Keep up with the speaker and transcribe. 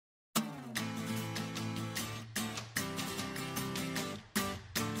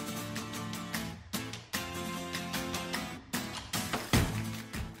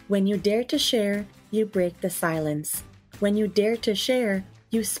When you dare to share, you break the silence. When you dare to share,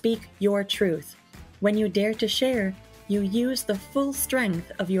 you speak your truth. When you dare to share, you use the full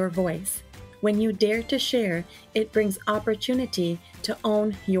strength of your voice. When you dare to share, it brings opportunity to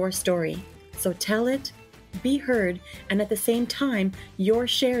own your story. So tell it, be heard, and at the same time, your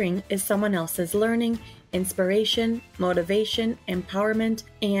sharing is someone else's learning, inspiration, motivation, empowerment,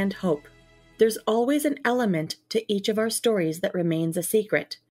 and hope. There's always an element to each of our stories that remains a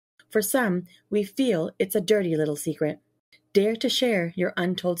secret. For some, we feel it's a dirty little secret. Dare to share your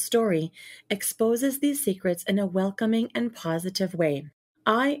untold story exposes these secrets in a welcoming and positive way.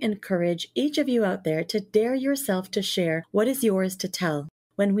 I encourage each of you out there to dare yourself to share what is yours to tell.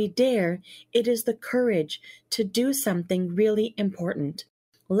 When we dare, it is the courage to do something really important.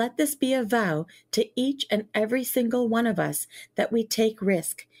 Let this be a vow to each and every single one of us that we take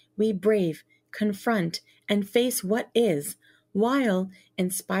risk, we brave, confront, and face what is, while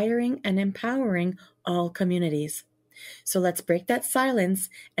inspiring and empowering all communities. So let's break that silence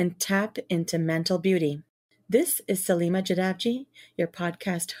and tap into mental beauty. This is Salima Jadavji, your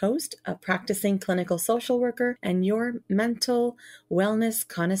podcast host, a practicing clinical social worker, and your mental wellness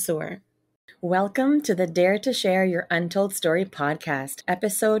connoisseur. Welcome to the Dare to Share Your Untold Story podcast,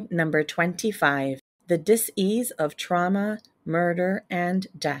 episode number 25, The Dis-ease of Trauma, Murder, and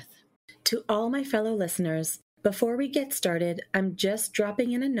Death. To all my fellow listeners, before we get started, I'm just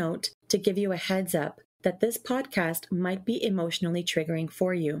dropping in a note to give you a heads up that this podcast might be emotionally triggering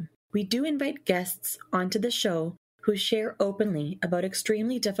for you. We do invite guests onto the show who share openly about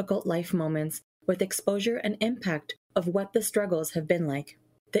extremely difficult life moments with exposure and impact of what the struggles have been like.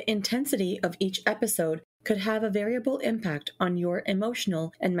 The intensity of each episode could have a variable impact on your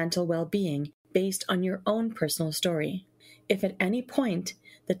emotional and mental well-being based on your own personal story. If at any point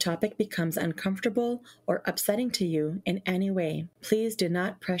the topic becomes uncomfortable or upsetting to you in any way, please do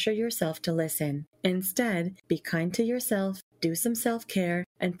not pressure yourself to listen. Instead, be kind to yourself, do some self-care,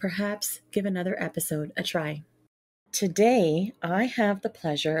 and perhaps give another episode a try. Today, I have the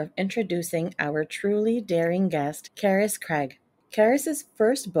pleasure of introducing our truly daring guest, Carys Cragg. Carys'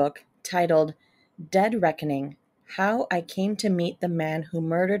 first book, titled Dead Reckoning: How I Came to Meet the Man Who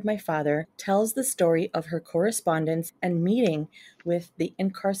Murdered My Father, tells the story of her correspondence and meeting with the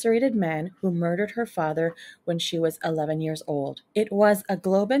incarcerated man who murdered her father when she was 11 years old. It was a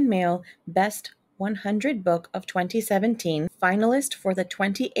Globe and Mail Best 100 book of 2017, finalist for the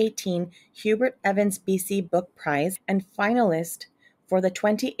 2018 Hubert Evans BC Book Prize, and finalist for the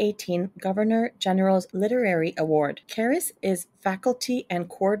 2018 Governor General's Literary Award. Carys is faculty and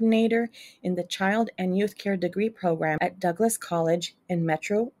coordinator in the Child and Youth Care degree program at Douglas College in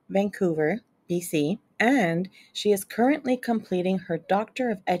Metro Vancouver, BC, and she is currently completing her Doctor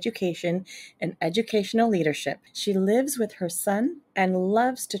of Education in Educational Leadership. She lives with her son and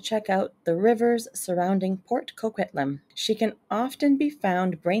loves to check out the rivers surrounding Port Coquitlam. She can often be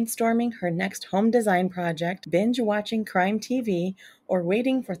found brainstorming her next home design project, binge-watching crime TV, or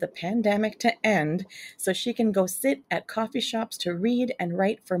waiting for the pandemic to end so she can go sit at coffee shops to read and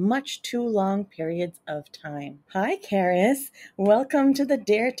write for much too long periods of time. Hi, Carys. Welcome to the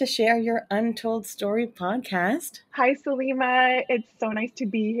Dare to Share Your Untold Story podcast. Hi, Salima. It's so nice to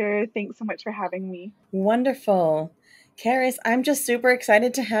be here. Thanks so much for having me. Wonderful. Carys, I'm just super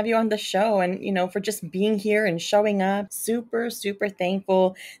excited to have you on the show and, for just being here and showing up. Super, super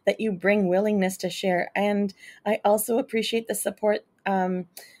thankful that you bring willingness to share. And I also appreciate the support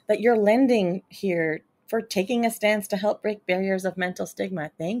that you're lending here for taking a stance to help break barriers of mental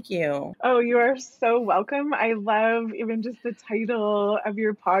stigma. Thank you. Oh, you are so welcome. I love even just the title of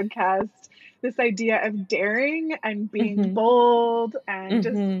your podcast, this idea of daring and being bold and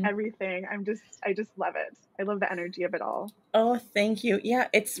just everything. I just love it. I love the energy of it all. Oh, thank you. Yeah,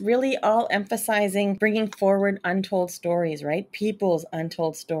 it's really all emphasizing bringing forward untold stories, right? People's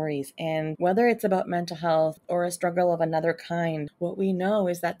untold stories. And whether it's about mental health or a struggle of another kind, what we know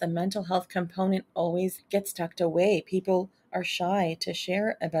is that the mental health component always gets tucked away. People are shy to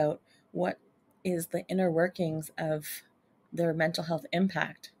share about what is the inner workings of their mental health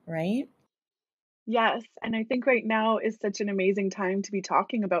impact, right? Yes, and I think right now is such an amazing time to be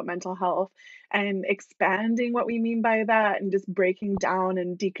talking about mental health and expanding what we mean by that and just breaking down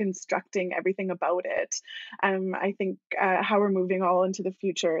and deconstructing everything about it. I think how we're moving all into the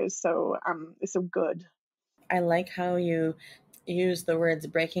future is so good. I like how you use the words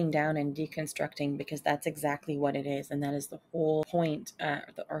breaking down and deconstructing, because that's exactly what it is, and that is the whole point,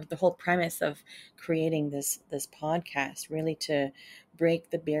 or the whole premise of creating this podcast, really to break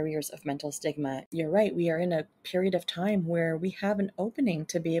the barriers of mental stigma. You're right, we are in a period of time where we have an opening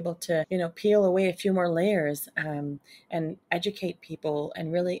to be able to, peel away a few more layers, and educate people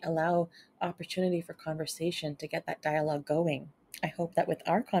and really allow opportunity for conversation to get that dialogue going. I hope that with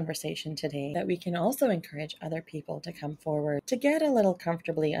our conversation today, that we can also encourage other people to come forward, to get a little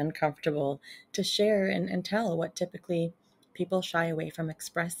comfortably uncomfortable, to share and tell what typically people shy away from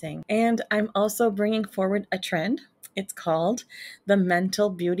expressing. And I'm also bringing forward a trend. It's called the mental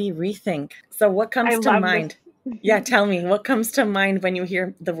beauty rethink. So what I comes to love this. mind? Yeah, tell me, what comes to mind when you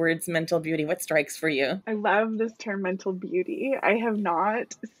hear the words mental beauty? What strikes for you? I love this term mental beauty. I have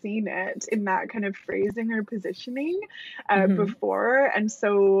not seen it in that kind of phrasing or positioning Mm-hmm. before. And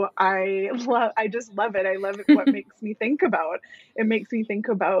so I just love it. I love it. What makes me think about it makes me think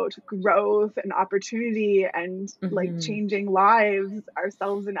about growth and opportunity and like Mm-hmm. changing lives,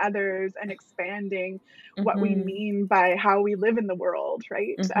 ourselves and others, and expanding what we Mm-hmm. mean by how we live in the world,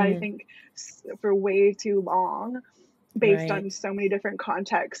 right? I Mm-hmm. think for way too long, based Right. on so many different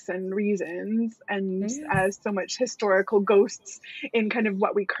contexts and reasons, and Yes. so much historical ghosts in kind of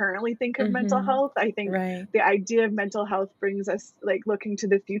what we currently think of mental Mm-hmm. health. I think Right. the idea of mental health brings us like looking to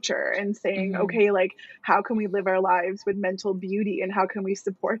the future and saying, Mm-hmm. okay, like how can we live our lives with mental beauty, and how can we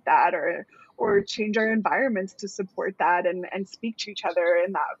support that, or change our environments to support that, and speak to each other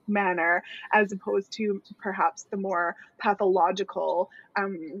in that manner, as opposed to perhaps the more pathological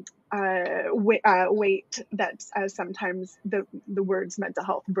weight that sometimes the words mental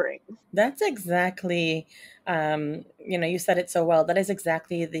health bring. That's exactly, you said it so well. That is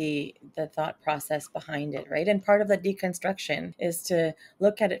exactly the thought process behind it, right? And part of the deconstruction is to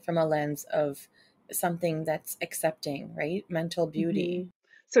look at it from a lens of something that's accepting, right? Mental Mm-hmm. beauty.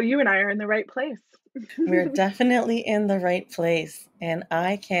 So you and I are in the right place. We're definitely in the right place, and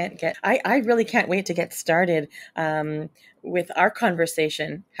I really can't wait to get started with our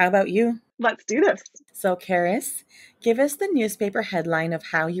conversation. How about you? Let's do this. So, Carys, give us the newspaper headline of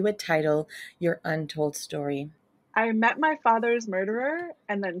how you would title your untold story. I met my father's murderer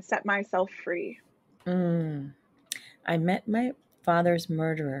and then set myself free. Mm. I met my father's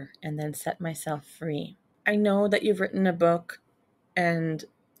murderer and then set myself free. I know that you've written a book and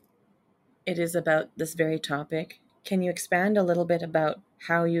it is about this very topic. Can you expand a little bit about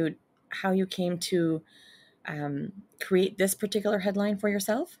how you came to create this particular headline for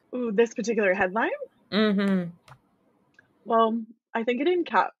yourself? Ooh, this particular headline? Mm-hmm. Well, I think it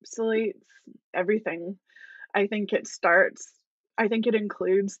encapsulates everything. I think it starts, I think it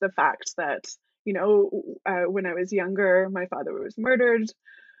includes the fact that, when I was younger, my father was murdered.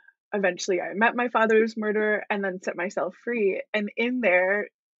 Eventually, I met my father's murderer and then set myself free. And in there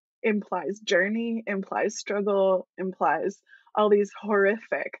implies journey, implies struggle, implies all these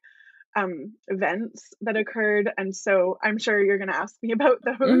horrific events that occurred, and so I'm sure you're going to ask me about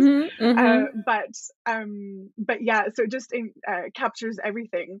those. Mm-hmm. Mm-hmm. But yeah, so it just captures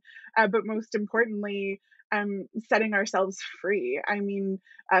everything. But most importantly, setting ourselves free. I mean,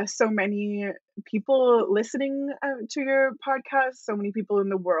 so many people listening to your podcast, so many people in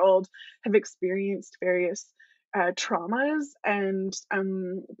the world have experienced various traumas, and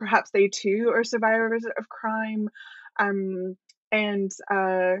perhaps they too are survivors of crime. And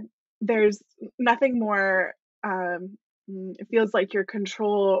there's nothing more it feels like your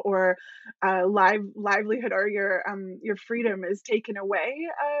control or livelihood or your freedom is taken away.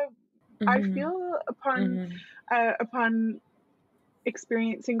 I Mm-hmm. feel upon Mm-hmm. upon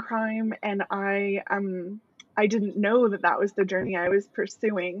experiencing crime, and I didn't know that that was the journey I was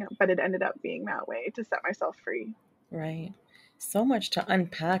pursuing, but it ended up being that way, to set myself free. Right. So much to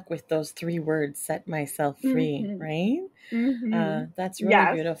unpack with those three words, set myself free, Hmm. right? Hmm. That's really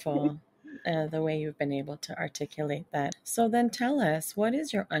Yes. beautiful, the way you've been able to articulate that. So then tell us, what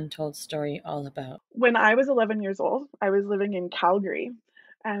is your untold story all about? When I was 11 years old, I was living in Calgary.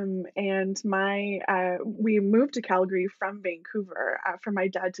 And we moved to Calgary from Vancouver for my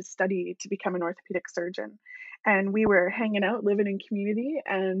dad to study to become an orthopedic surgeon. And we were hanging out, living in community,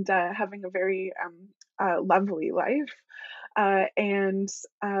 and having a very lovely life. And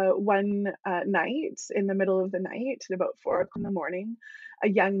one night, in the middle of the night, at about 4 o'clock in the morning, a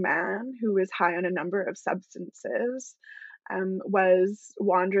young man who was high on a number of substances was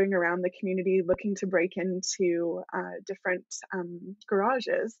wandering around the community looking to break into different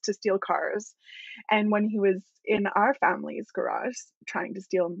garages to steal cars. And when he was in our family's garage trying to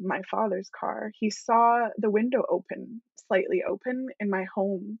steal my father's car, he saw the window open, slightly open in my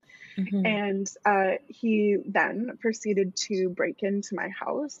home. Mm-hmm. And he then proceeded to break into my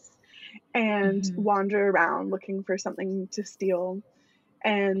house and Mm-hmm. wander around looking for something to steal,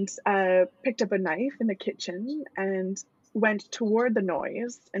 and picked up a knife in the kitchen and went toward the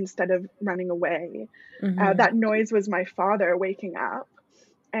noise instead of running away. Mm-hmm. That noise was my father waking up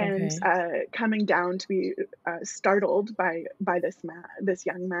and Okay. coming down to be startled by this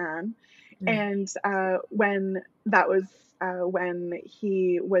young man. Right. And when that was when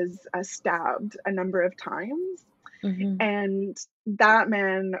he was stabbed a number of times, Mm-hmm. and that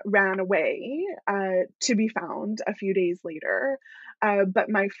man ran away to be found a few days later. But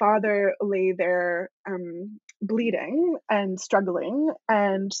my father lay there bleeding and struggling,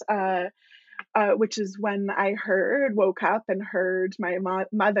 and which is when I woke up and heard my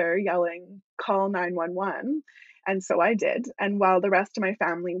mother yelling, "Call 911." And so I did. And while the rest of my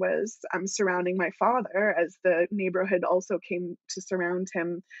family was surrounding my father, as the neighborhood also came to surround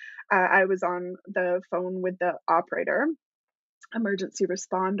him, I was on the phone with the operator, emergency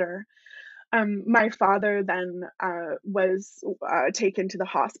responder. My father then was taken to the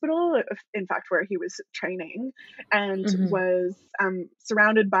hospital, in fact, where he was training, and Mm-hmm. was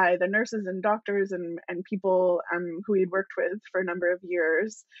surrounded by the nurses and doctors and people who he'd worked with for a number of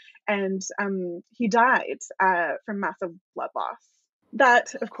years. And he died from massive blood loss.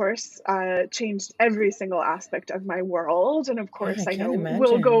 That, of course, changed every single aspect of my world. And of God, course, I I can't know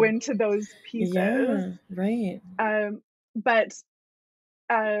we'll go imagine. into those pieces. Yeah, right. Um, but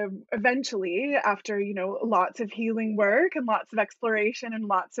eventually, after lots of healing work and lots of exploration and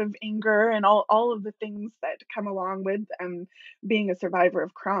lots of anger and all of the things that come along with being a survivor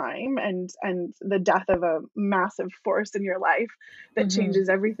of crime and the death of a massive force in your life that Mm-hmm. changes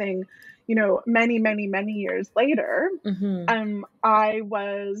everything, many many many years later, Mm-hmm. I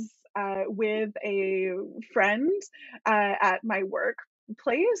was with a friend at my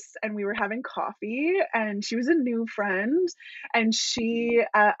workplace, and we were having coffee, and she was a new friend, and she,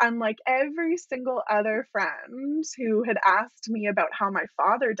 unlike every single other friend who had asked me about how my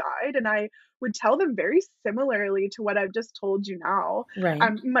father died, and I would tell them very similarly to what I've just told you now, Right.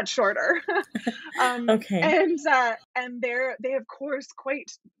 much shorter. Okay. And they of course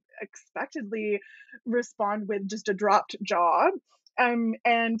quite expectedly respond with just a dropped jaw, and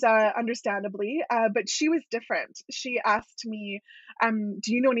understandably, but she was different. She asked me,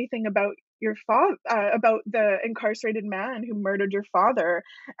 do you know anything about your father, about the incarcerated man who murdered your father?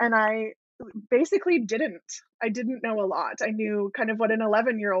 And I basically didn't know a lot. I knew kind of what an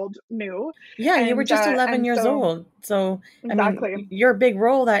 11-year-old knew. Yeah, you were just 11 And years so old. So, I mean, exactly, your big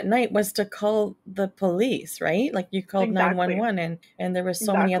role that night was to call the police, right? Like you called exactly, 911 and there was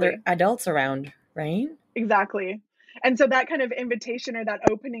so many other exactly. adults around, right? Exactly. And so that kind of invitation or that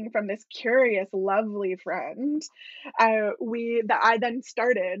opening from this curious, lovely friend, I then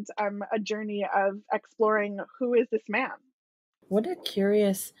started a journey of exploring, who is this man? What a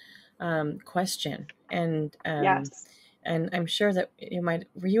curious question. Yes. And I'm sure that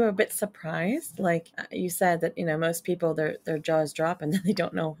were you a bit surprised? Like you said that, most people, their jaws drop and then they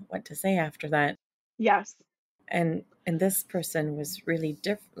don't know what to say after that. Yes. And this person was really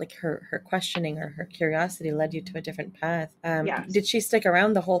different. Like her questioning or her curiosity led you to a different path. Yes. Did she stick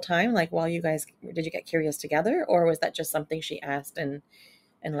around the whole time? Like while you guys, did you get curious together, or was that just something she asked and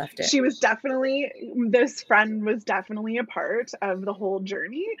left it? This friend was definitely a part of the whole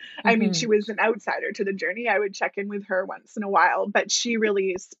journey. I mean, Mm-hmm. she was an outsider to the journey. I would check in with her once in a while, but she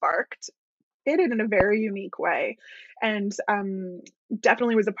really sparked it in a very unique way, and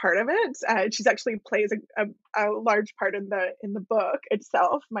definitely was a part of it. She's actually plays a large part in the book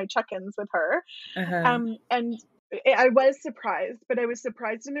itself, my check-ins with her. Uh-huh. And I was surprised, but I was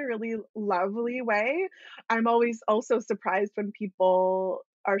surprised in a really lovely way. I'm always also surprised when people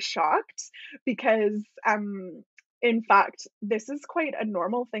are shocked, because in fact, this is quite a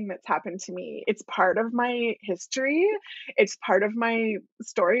normal thing that's happened to me. It's part of my history. It's part of my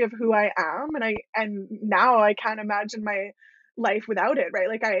story of who I am, and now I can't imagine my life without it, right?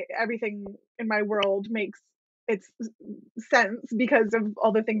 Like I everything in my world makes its sense because of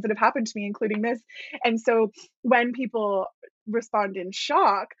all the things that have happened to me, including this. And so when people respond in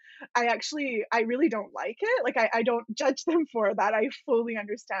shock, I really don't like it. Like I don't judge them for that. I fully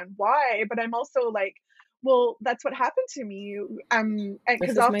understand why, but I'm also like, well, that's what happened to me. And This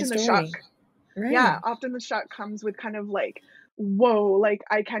because is my often the shock, story. yeah, Right. often the shock comes with kind of like whoa, like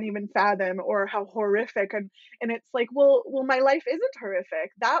I can't even fathom, or how horrific. And it's like, well, my life isn't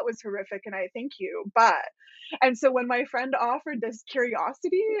horrific. That was horrific, and I thank you. But and so when my friend offered this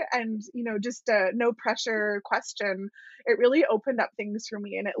curiosity and, just a no pressure question, it really opened up things for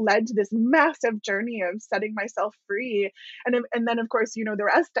me, and it led to this massive journey of setting myself free. And then of course, the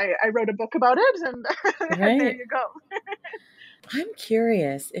rest. I wrote a book about it, and and there Right. you go. I'm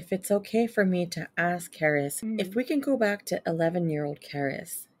curious if it's okay for me to ask Carys if Mm, we can go back to 11-year-old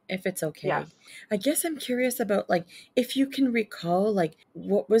Carys, if it's yes. okay. I guess I'm curious about like if you can recall like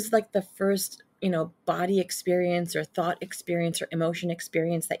what was like the first, body experience or thought experience or emotion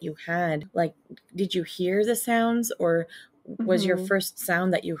experience that you had. Like, did you hear the sounds, or was your Hmm. first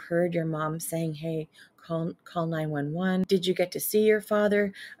sound that you heard your mom saying, "Hey, call 911"? Did you get to see your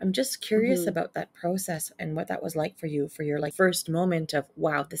father? I'm just curious Hmm. about that process and what that was like for you, for your like first moment of,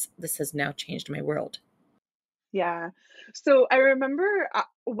 wow, this has now changed my world. Yeah. So I remember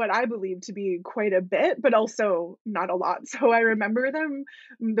what I believe to be quite a bit, but also not a lot. So I remember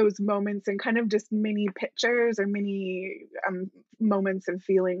those moments, and kind of just mini pictures or mini moments of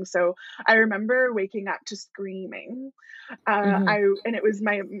feeling. So I remember waking up to screaming. Mm-hmm. And it was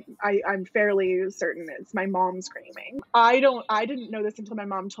I'm fairly certain it's my mom screaming. I didn't know this until my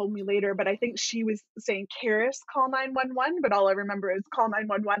mom told me later, but I think she was saying, Carys, call 911, but all I remember is call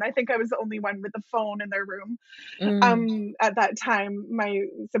 911. I think I was the only one with a phone in their room. Mm, At that time, my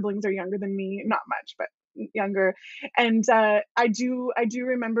siblings are younger than me, not much, but younger. And I do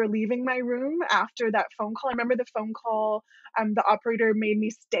remember leaving my room after that phone call. I remember the phone call. The operator made me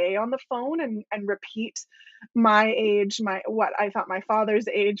stay on the phone and repeat my age, my what I thought my father's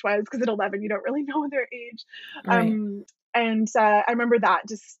age was, because at 11 you don't really know their age. right. Um, and I remember that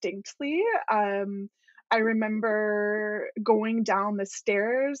distinctly. Um, I remember going down the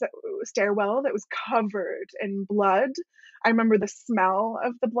stairwell that was covered in blood. I remember the smell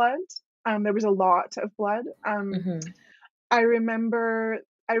of the blood. There was a lot of blood. Mm-hmm. I remember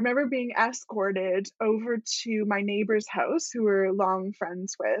I remember being escorted over to my neighbor's house, who we're long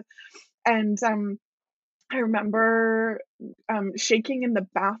friends with, and I remember shaking in the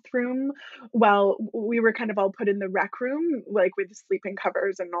bathroom. Well, we were kind of all put in the rec room, like with sleeping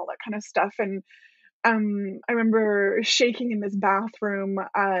covers and all that kind of stuff, and I remember shaking in this bathroom,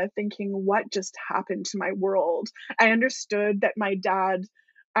 thinking, "What just happened to my world?" I understood that my dad,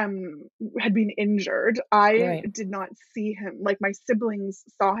 had been injured. I Right. did not see him. Like, my siblings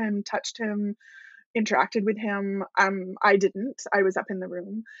saw him, touched him, interacted with him. I didn't. I was up in the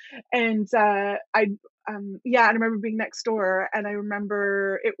room, and yeah, and I remember being next door, and I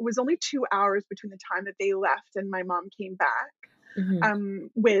remember it was only 2 hours between the time that they left and my mom came back, Mm-hmm.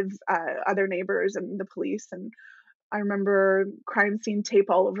 with other neighbors and the police. And I remember crime scene tape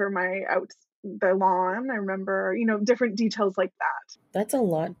all over the lawn. I remember, different details like that. That's a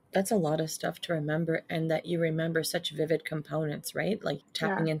lot. That's a lot of stuff to remember, and that you remember such vivid components, right? Like Yeah.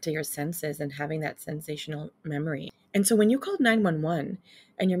 tapping into your senses and having that sensational memory. And so when you called 911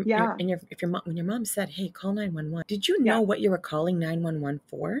 and Yeah. if your mom when your mom said, "Hey, call 911," did you know Yeah. what you were calling 911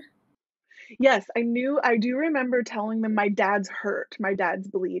 for? Yes, I do remember telling them my dad's hurt, my dad's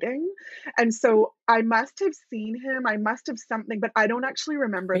bleeding. And so I must have seen him, I must have something, but I don't actually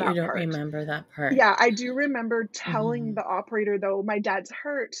remember But you that don't part. remember that part. Yeah, I do remember telling Mhm. the operator, though, my dad's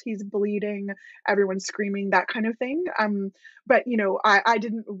hurt, he's bleeding, everyone's screaming, that kind of thing. But I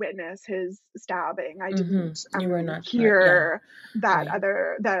didn't witness his stabbing. I Mhm. didn't You were not part. Yeah. hear Right.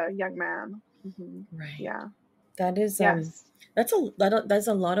 the young man. Right. Yeah. That is Yes. that's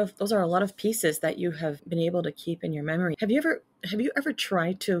a lot of those are a lot of pieces that you have been able to keep in your memory. Have you ever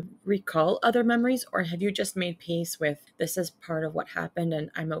tried to recall other memories, or have you just made peace with, this is part of what happened and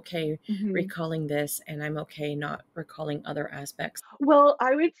I'm okay Mhm. recalling this, and I'm okay not recalling other aspects? Well,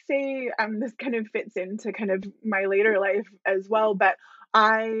 I would say, this kind of fits into kind of my later life as well, but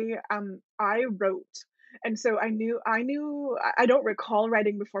I wrote. And so I don't recall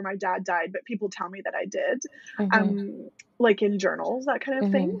writing before my dad died, but people tell me that I did, Mhm. um, like in journals, that kind of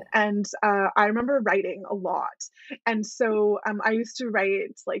thing. Mhm. And I remember writing a lot. And so I used to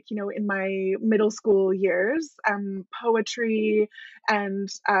write, like, in my middle school years, poetry and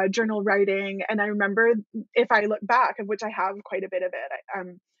journal writing. And I remember, if I look back, of which I have quite a bit of it,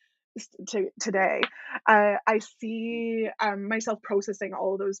 to today, I see myself processing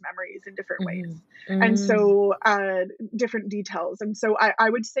all of those memories in different ways, Mhm. and Mm. so different details. And so I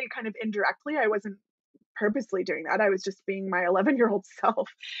would say, kind of indirectly, I wasn't purposely doing that. I was just being my 11-year-old self.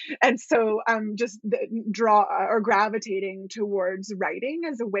 And so just draw or gravitating towards writing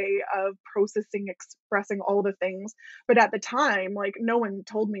as a way of processing, expressing all the things. But at the time, like, no one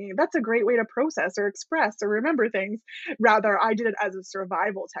told me that's a great way to process or express or remember things. Rather, I did it as a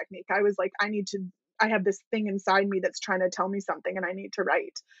survival technique. I was like, I have this thing inside me that's trying to tell me something and I need to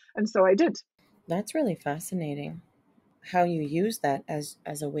write. And so I did. That's really fascinating how you use that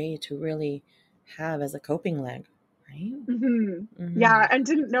as a way to really have as a coping leg, right? Mhm. Mm-hmm. Yeah, and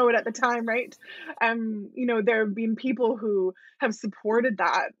didn't know it at the time, right? There have been people who have supported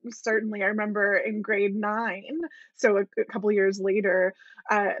that. Certainly, I remember in grade 9, so a couple years later,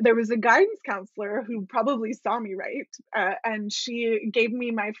 there was a guidance counselor who probably saw me, right? And she gave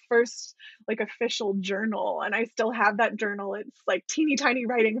me my first, like, official journal, and I still have that journal. It's, like, teeny tiny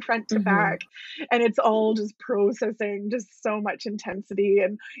writing front to Mm-hmm. back, and it's all just processing, just so much intensity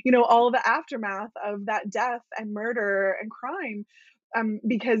and, all the aftermath of that death and murder and crime.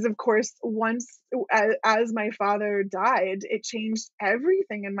 Because of course, once as my father died, it changed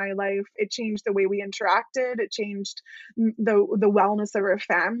everything in my life. It changed the way we interacted. It changed the wellness of our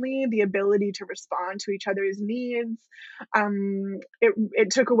family, the ability to respond to each other's needs. It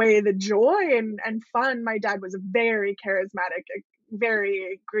took away the joy and fun. My dad was a very charismatic, a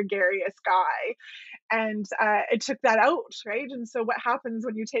very gregarious guy, and it took that out, right? And so what happens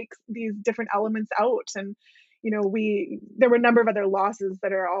when you take these different elements out, and we there were a number of other losses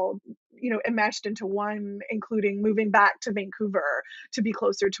that are all enmeshed into one, including moving back to Vancouver to be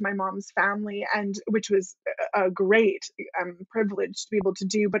closer to my mom's family, and which was a great privilege to be able to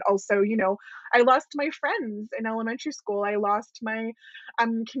do. But also, I lost my friends in elementary school. I lost my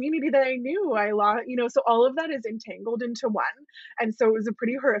community that I knew. I lost, so all of that is entangled into one. And so it was a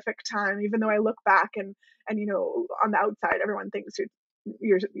pretty horrific time, even though I look back and on the outside, everyone thinks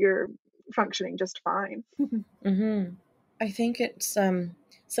you're functioning just fine. Mm-hmm. I think it's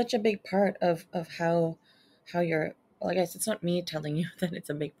such a big part of how you're, well, I guess it's not me telling you that it's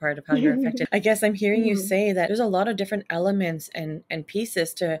a big part of how you're affected. I guess I'm hearing you Mhm. say that there's a lot of different elements and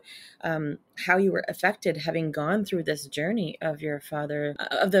pieces to how you were affected, having gone through this journey of your father,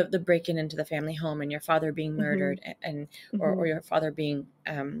 of the break-in into the family home, and your father being murdered, Mhm. and or Mhm. your father being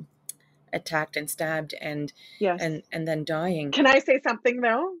attacked and stabbed, Yes. and then dying. Can I say something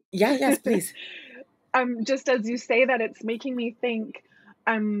though? Yeah, yes, please. Just as you say that, it's making me think,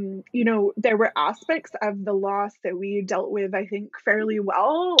 there were aspects of the loss that we dealt with, I think, fairly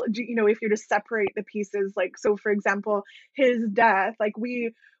well. If you're to separate the pieces, like, so for example, his death, like,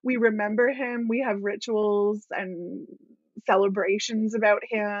 we remember him, we have rituals and celebrations about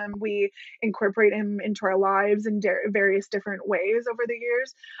him. We incorporate him into our lives in various different ways over the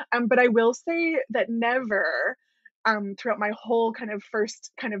years. But I will say that never throughout my whole kind of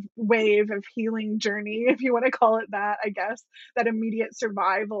first kind of wave of healing journey, if you want to call it that, I guess, that immediate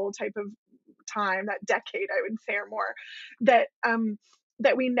survival type of time, that decade, I would say, or more, that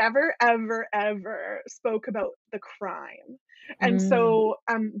that we never ever ever spoke about the crime. And Mm, so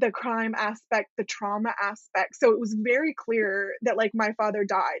the crime aspect, the trauma aspect, so it was very clear that, like, my father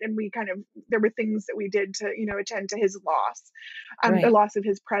died, and we kind of, there were things that we did to attend to his loss, the right. loss of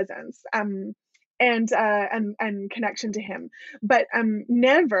his presence, and connection to him. But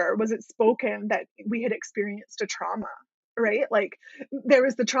never was it spoken that we had experienced a trauma, right? Like, there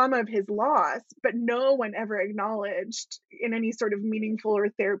was the trauma of his loss, but no one ever acknowledged in any sort of meaningful or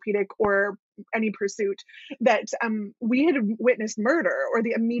therapeutic or any pursuit that we had witnessed murder or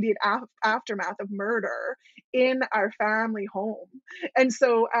the immediate aftermath of murder in our family home. And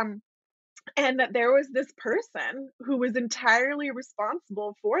so and that there was this person who was entirely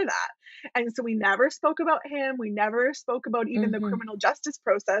responsible for that. And so we never spoke about him. We never spoke about even the Mm-hmm. criminal justice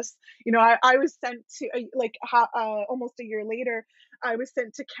process. I was sent to, almost a year later, I was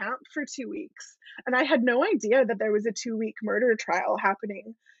sent to camp for 2 weeks. And I had no idea that there was a 2-week murder trial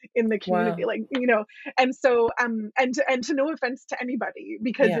happening in the community. Wow. Like, and so, and to no offense to anybody,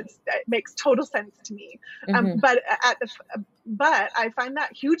 because Yeah. it makes total sense to me. Mm-hmm. But I find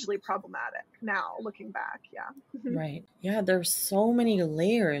that hugely problematic now, looking back. Yeah. Right. Yeah, there's so many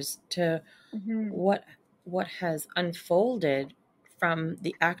layers to Hmm. what has unfolded from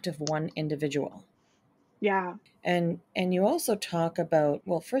the act of one individual. Yeah. And you also talk about,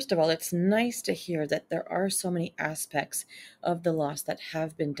 well, first of all, it's nice to hear that there are so many aspects of the loss that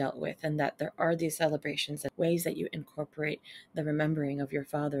have been dealt with, and that there are these celebrations and ways that you incorporate the remembering of your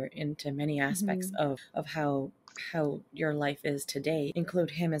father into many aspects Hmm. of how how your life is today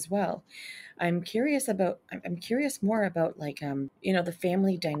include him as well. I'm curious more about like the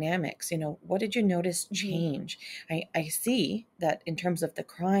family dynamics. What did you notice Mhm. change? I see that in terms of the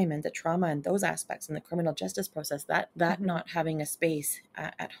crime and the trauma and those aspects in the criminal justice process, that Mhm. not having a space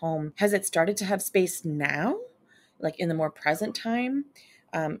at home, has it started to have space now, like in the more present time?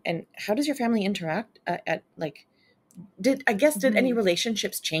 And how does your family interact at like did any Mhm.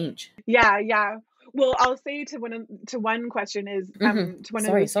 relationships change? Yeah, yeah. Well, I'll say to one question is to one of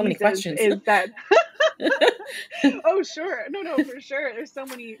Sorry, those so many pieces questions. is that oh, sure. No, no, for sure. There's so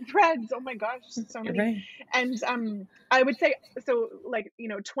many threads. Oh my gosh, so many. Right. And I would say so like,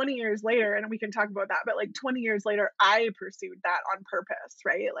 20 years later, and we can talk about that, but like 20 years later, I pursued that on purpose,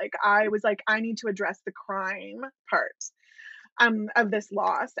 right? Like I was like, I need to address the crime part of this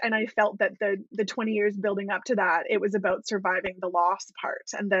loss. And I felt that the 20 years building up to that, it was about surviving the loss part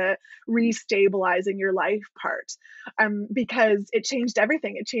and the restabilizing your life part, because it changed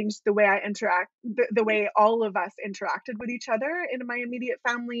everything. It changed the way I interact, the way all of us interacted with each other in my immediate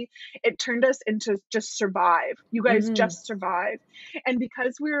family. It turned us into just survive. You guys Mm-hmm. just survive. And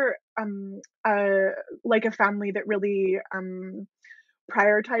because we're uh, like a family that really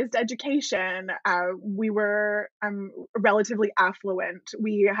prioritized education. We were relatively affluent.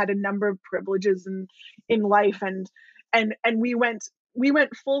 We had a number of privileges in life, and we went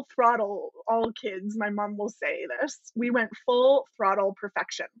full throttle. All kids, my mom will say this. We went full throttle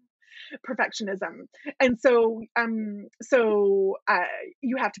perfectionism. And so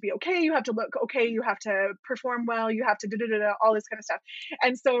you have to be okay, you have to look okay, you have to perform well, you have to all this kind of stuff.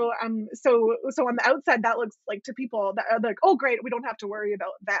 And so on the outside that looks like, to people that are like, oh great, we don't have to worry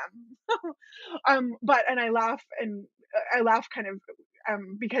about them. But and I laugh kind of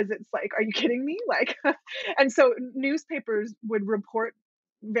because it's like, are you kidding me? Like and so newspapers would report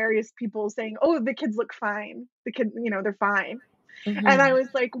various people saying, oh, the kids look fine, the kid, they're fine. And I Mm-hmm. was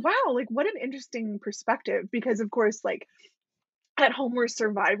like, wow, like what an interesting perspective, because of course, like at home we're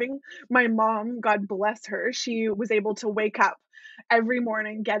surviving. My mom, God bless her, she was able to wake up every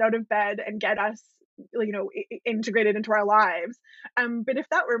morning, get out of bed and get us, integrated into our lives. But if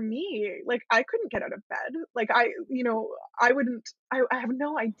that were me, like I couldn't get out of bed. Like I wouldn't, I have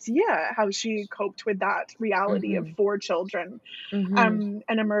no idea how she coped with that reality of Mm-hmm. four children, Mm-hmm.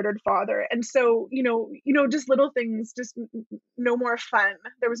 and a murdered father. And so, just little things, just no more fun.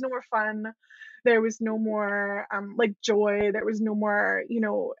 There was no more fun. There was no more like joy. There was no more,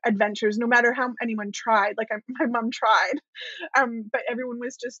 adventures. No matter how anyone tried, like my mom tried, but everyone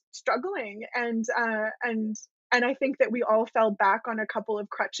was just struggling. And I think that we all fell back on a couple of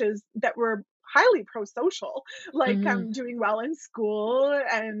crutches that were highly pro-social, like Mm-hmm. doing well in school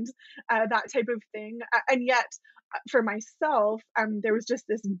and that type of thing. And yet, for myself, there was just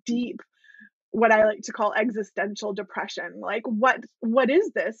this deep, what I like to call existential depression. Like, what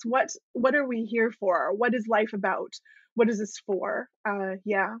is this? What are we here for? What is life about? What is this for?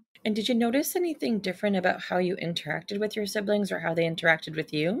 Yeah. And did you notice anything different about how you interacted with your siblings or how they interacted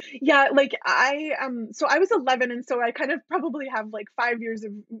with you? Yeah, like so I was 11, and so I kind of probably have like 5 years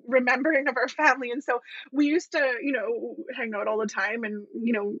of remembering of our family. And so we used to, hang out all the time and,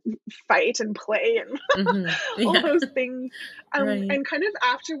 fight and play and Mm-hmm. all Yeah. those things. Right. And kind of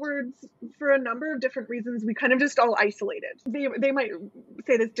afterwards, for a number of different reasons, we kind of just all isolated. They might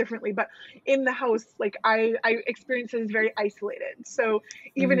say this differently, but in the house, like I experienced it as very isolated. So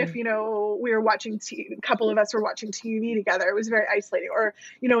even if, Mm-hmm. we were watching a couple of us were watching TV together, it was very isolating. Or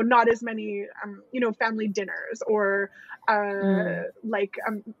not as many family dinners, or Mm. like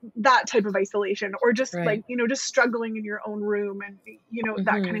that type of isolation, or just Right. like, just struggling in your own room, and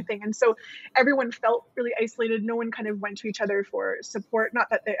that kind Mm-hmm. of thing. And so everyone felt really isolated. No one kind of went to each other for support. Not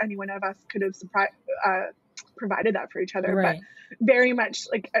that anyone of us could have uh, provided that for each other, but Right. very much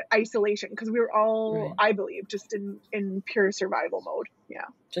like isolation, because we were all, Right. I believe, just in pure survival mode. Yeah.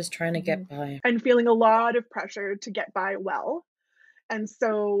 Just trying to hmm get by. and feeling a lot of pressure to get by well. And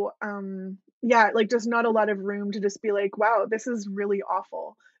so, yeah, like just not a lot of room to just be like, wow, this is really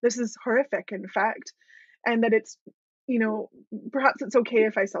awful. This is horrific, in fact. And that it's, you know, perhaps it's okay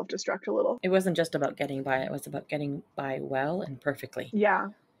if I self destruct a little. It wasn't just about getting by, it was about getting by well and perfectly. Yeah.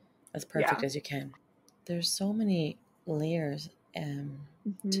 As perfect Yeah. as you can. There's so many layers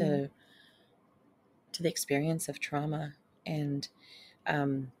hmm to the experience of trauma, and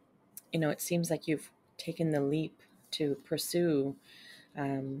um, it seems like you've taken the leap to pursue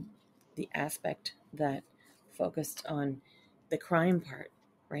um, the aspect that focused on the crime part,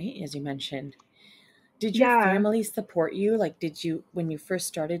 right? As you mentioned, Did your Yeah. family support you? Like, did you, when you first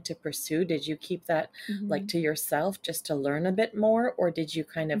started to pursue, did you keep that like Mhm. to yourself just to learn a bit more? Or did you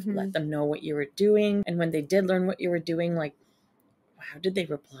kind of let Mhm. them know what you were doing? And when they did learn what you were doing, like, how did they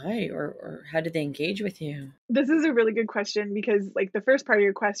reply, or how did they engage with you? This is a really good question because, like, the first part of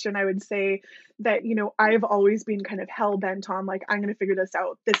your question, I would say that, I've always been kind of hell bent on, like, I'm going to figure this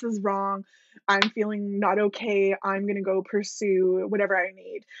out. This is wrong. I'm feeling not okay. I'm going to go pursue whatever I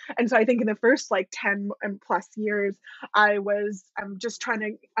need. And so I think in the first like 10 and plus years, I'm just trying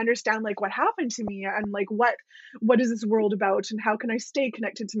to understand like what happened to me and like what is this world about and how can I stay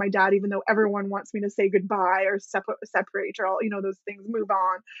connected to my dad even though everyone wants me to say goodbye or separate or all those things, move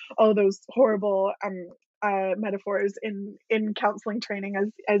on, all those horrible metaphors in counseling training,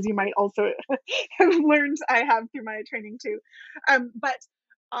 as you might also have learned. I have through my training too, but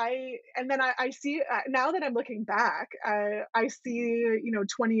I see now that I'm looking back, I see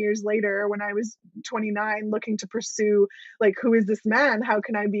 20 years later when I was 29, looking to pursue like who is this man? How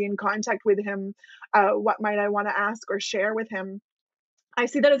can I be in contact with him? What might I want to ask or share with him? I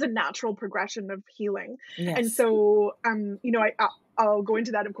see that as a natural progression of healing. And Yes. so, I'll go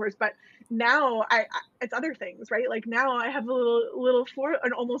into that, of course, but now it's other things, right? Like now I have a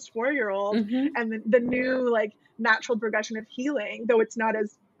an almost 4-year old, Mm-hmm. and the new like natural progression of healing, though it's not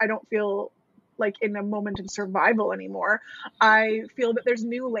as, I don't feel like in a moment of survival anymore. I feel that there's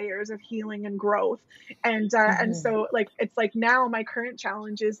new layers of healing and growth, and Mm-hmm. so like it's like now my current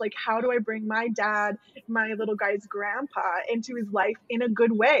challenge is like how do I bring my dad, my little guy's grandpa, into his life in a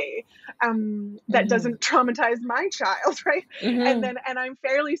good way, that Mm-hmm. doesn't traumatize my child, right? and Mm-hmm. then and I'm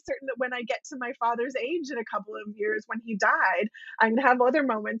fairly certain that when I get to my father's age in a couple of years when he died, I'm gonna have other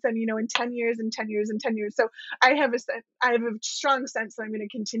moments, and in 10 years and 10 years and 10 years. So I have a strong sense that I'm going to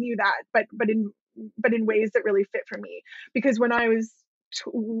continue that, but in ways that really fit for me. Because when I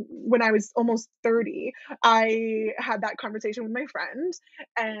was almost 30, I had that conversation with my friend,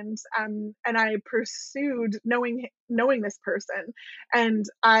 and I pursued knowing this person, and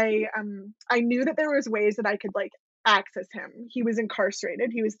I knew that there was ways that I could like access him. He was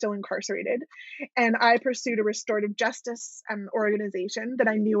incarcerated. He was still incarcerated, and I pursued a restorative justice organization that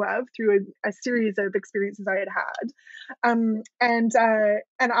I knew of through a series of experiences I had had, and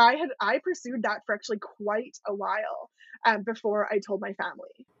I pursued that for actually quite a while before I told my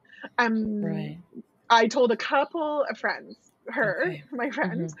family. Um, Right. I told a couple of friends, her, Okay. my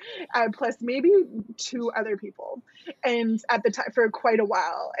friend, Mm-hmm. plus maybe two other people, and at the time for quite a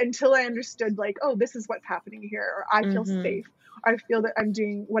while until I understood, like, oh, this is what's happening here. Or I feel Mm-hmm. safe. I feel that I'm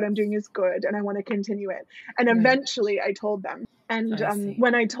doing what I'm doing is good, and I want to continue it. And Right. eventually, I told them. And I see.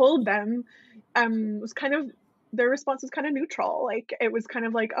 when I told them, it was kind of their response was kind of neutral. Like it was kind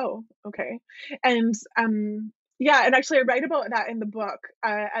of like, oh, okay, and yeah, and actually, I write about that in the book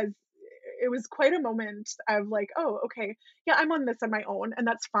as it was quite a moment of like, oh, okay, yeah, I'm on this on my own, and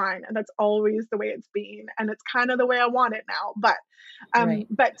that's fine, and that's always the way it's been, and it's kind of the way I want it now. Right. Um,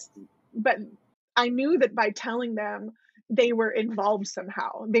 but, but I knew that by telling them, they were involved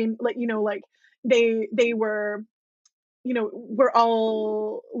somehow. They like, like they were, we're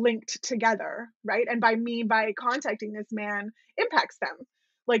all linked together, right? And by contacting this man impacts them.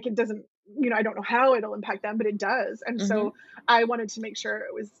 Like it doesn't, I don't know how it'll impact them, but it does. And Mm-hmm. so I wanted to make sure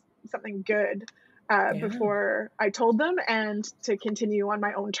it was something good Yeah. before I told them, and to continue on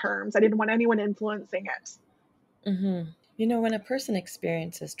my own terms. I didn't want anyone influencing it. Mm-hmm. When a person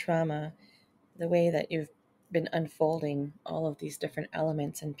experiences trauma, the way that you've been unfolding all of these different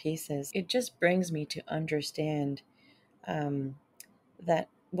elements and pieces, it just brings me to understand um, that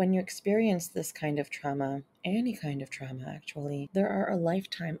when you experience this kind of trauma, any kind of trauma actually, there are a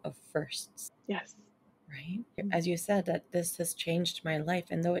lifetime of firsts, Yes. right? As you said, that this has changed my life,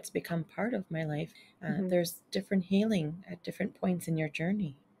 and though it's become part of my life, Mm-hmm. there's different healing at different points in your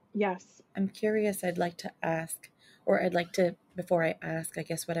journey. Yes. I'm curious, I'd like to ask, or I'd like to, before I ask, I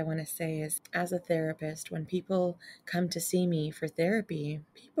guess what I want to say is, as a therapist, when people come to see me for therapy,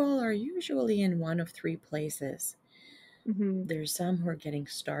 people are usually in one of three places. Mm-hmm. There's some who are getting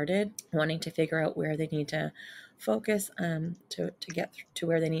started, wanting to figure out where they need to focus to get to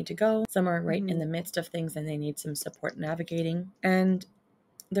where they need to go. Some are right in Mm-hmm. the midst of things and they need some support navigating. And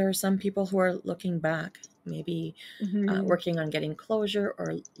there are some people who are looking back, maybe Mm-hmm. working on getting closure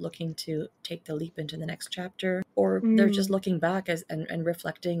or looking to take the leap into the next chapter, or they're just Mm. looking back and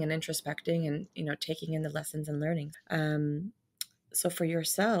reflecting and introspecting and taking in the lessons and learnings. So for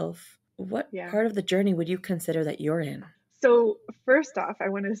yourself, what Yeah. part of the journey would you consider that you're in? So first off, I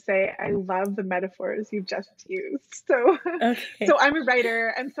want to say I love the metaphors you've just used. So, Okay. so I'm a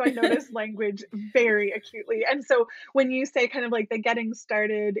writer, and so I notice language very acutely. And so when you say kind of like the getting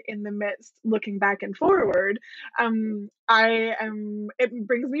started in the midst, looking back and forward, I am. It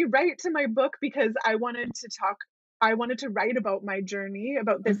brings me right to my book because I wanted to talk. I wanted to write about my journey,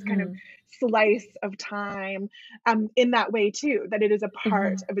 about this kind of Mhm. slice of time, in that way too, that it is a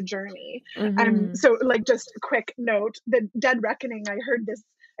part Mhm. of a journey. Mhm. So like just a quick note, the dead reckoning, I heard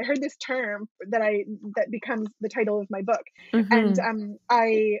this term that becomes the title of my book. And Mhm.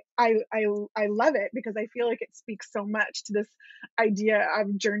 I love it because I feel like it speaks so much to this idea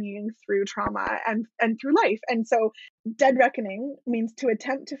of journeying through trauma and through life. And so dead reckoning means to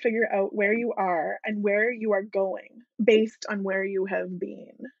attempt to figure out where you are and where you are going based on where you have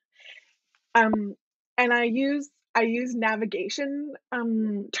been. Um, and I use navigation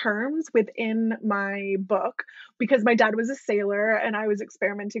terms within my book because my dad was a sailor and I was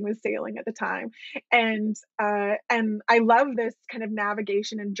experimenting with sailing at the time, and I love this kind of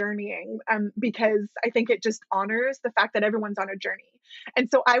navigation and journeying because I think it just honors the fact that everyone's on a journey. And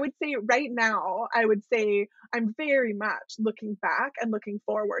so I would say right now, I would say I'm very much looking back and looking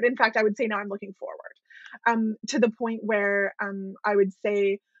forward. In fact, I would say now I'm looking forward, to the point where I would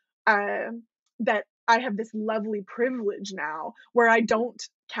say uh, that I have this lovely privilege now where I don't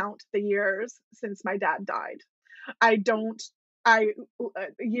count the years since my dad died. I don't, I, a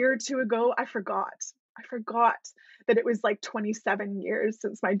year or two ago, I forgot. I forgot that it was like 27 years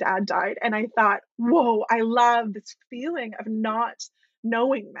since my dad died. And I thought, whoa, I love this feeling of not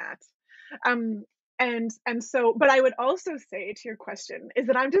knowing that. Um, and so, but I would also say to your question is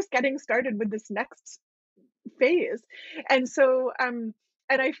that I'm just getting started with this next phase. And so,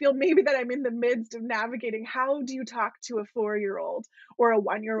 and I feel maybe that I'm in the midst of navigating how do you talk to a 4-year old or a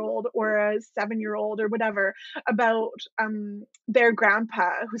 1-year old or a 7-year old or whatever about their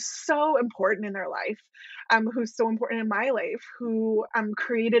grandpa who's so important in their life, who's so important in my life, who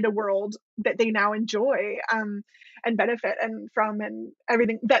created a world that they now enjoy and benefit and from and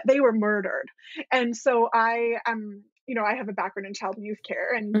everything that they were murdered. And so I have a background in child and youth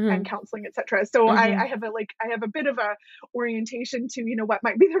care and Mhm. counseling, etc. So I Mhm. have I have a bit of a orientation to what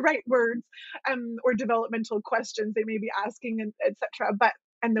might be the right words or developmental questions they may be asking and etc. But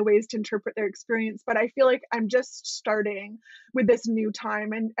and the ways to interpret their experience. But I feel like I'm just starting with this new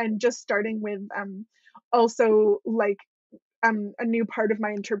time and just starting with also like a new part of my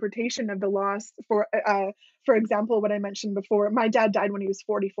interpretation of the loss. For example, what I mentioned before, my dad died when he was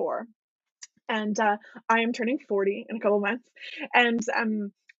 44, and I am turning 40 in a couple months, and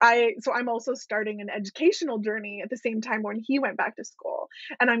I'm also starting an educational journey at the same time when he went back to school,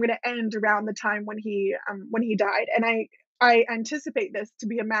 and I'm going to end around the time when he died, and I anticipate this to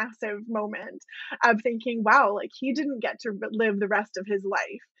be a massive moment of thinking, wow, like he didn't get to live the rest of his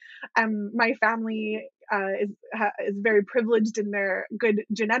life. My family is very privileged in their good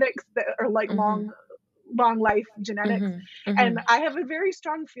genetics that are like Mhm. long life genetics. Mhm. And Mhm. I have a very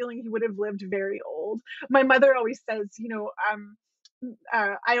strong feeling he would have lived very old. My mother always says,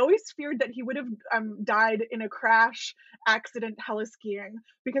 I always feared that he would have died in a crash accident heliskiing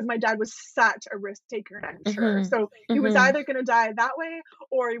because my dad was such a risk taker and adventurer. Mhm. So he was Mhm. either going to die that way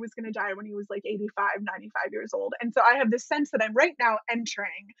or he was going to die when he was like 85, 95 years old. And so I have this sense that I'm right now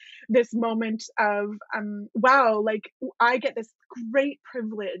entering this moment of, wow, like I get this great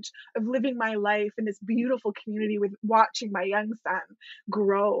privilege of living my life in this beautiful community with watching my young son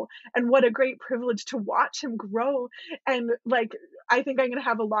grow. And what a great privilege to watch him grow. And like, I think I'm going to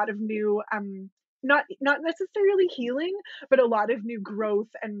have a lot of new, not necessarily healing, but a lot of new growth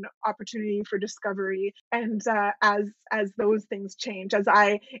and opportunity for discovery. And as those things change, as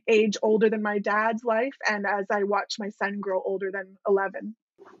I age older than my dad's life, and as I watch my son grow older than 11.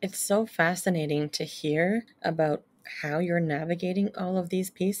 It's so fascinating to hear about how you're navigating all of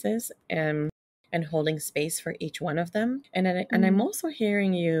these pieces and holding space for each one of them. And I'm Mm, also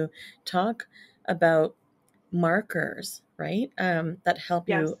hearing you talk about markers, right? That help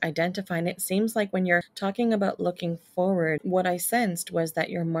yes, you identify. And it seems like when you're talking about looking forward, what I sensed was that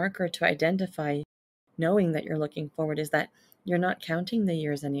your marker to identify knowing that you're looking forward is that you're not counting the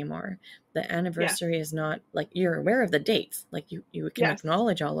years anymore. The yes, anniversary is not like you're aware of the dates. Like you can yes,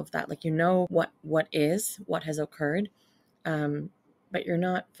 acknowledge all of that. Like you know what has occurred. But you're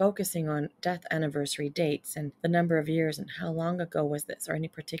not focusing on death anniversary dates and the number of years and how long ago was this or any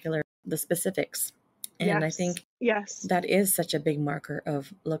particular the specifics. And I yes, think yes. that is such a big marker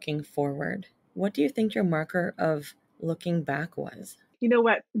of looking forward. What do you think your marker of looking back was? You know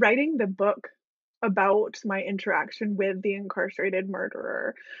what? Writing the book about my interaction with the incarcerated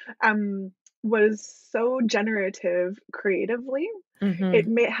murderer, um, was so generative creatively. Mm-hmm.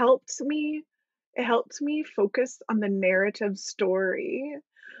 It helped me focus on the narrative story,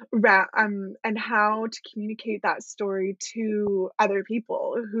 and how to communicate that story to other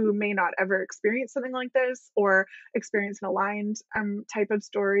people who may not ever experience something like this or experience an aligned type of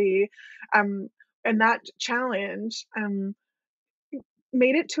story. Um, and that challenge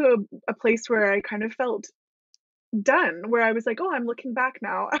made it to a place where I kind of felt done, where I was like, "Oh, I'm looking back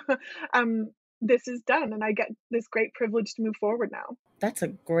now. um, this is done, and I get this great privilege to move forward now." That's a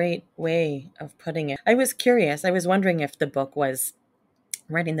great way of putting it. I was curious. I was wondering if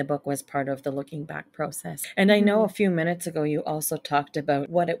writing the book was part of the looking back process. And I know a Mhm, few minutes ago you also talked about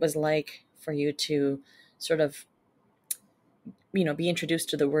what it was like for you to sort of, be introduced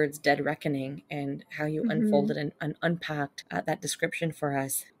to the words dead reckoning and how you mhm, unfolded and unpacked that description for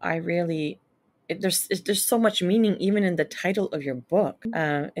us. I really, there's so much meaning even in the title of your book.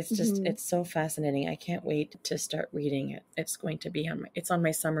 mhm. It's so fascinating. I can't wait to start reading it. It's going to be it's on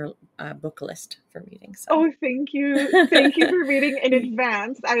my summer book list for reading. So. Oh, thank you. Thank you for reading in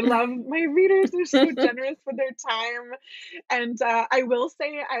advance. I love my readers, they're so generous with their time, and, I will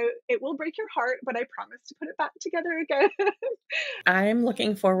say it will break your heart, but I promise to put it back together again. I'm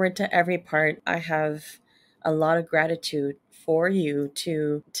looking forward to every part. I have a lot of gratitude for you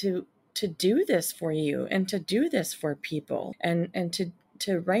to do this for you and to do this for people and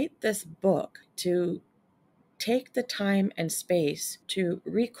to write this book, to take the time and space to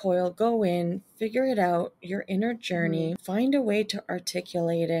recoil, go in, figure it out, your inner Mhm, journey, find a way to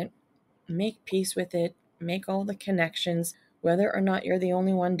articulate it, make peace with it, make all the connections, whether or not you're the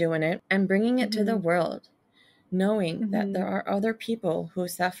only one doing it, and bringing it to the mhm, world, knowing that there mhm. are other people who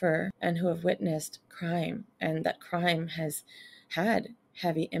suffer and who have witnessed crime, and that crime has had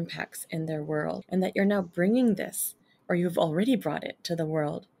heavy impacts in their world, and that you're now bringing this, or you've already brought it to the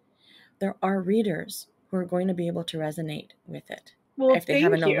world. There are readers who are going to be able to resonate with it Well, if they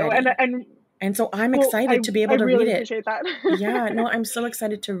haven't thank you, already. and And so I'm well, excited to be I able to read really it. appreciate that. Yeah, no, I'm so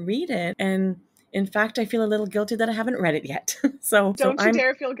excited to read it. And in fact, I feel a little guilty that I haven't read it yet. So Don't you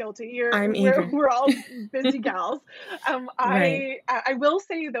dare feel guilty. I'm We're eager. we're all busy gals. Right. I will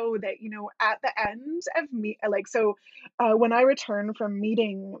say though that at the end of me like so, when I returned from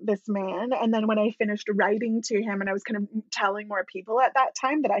meeting this man, and then when I finished writing to him, and I was kind of telling more people at that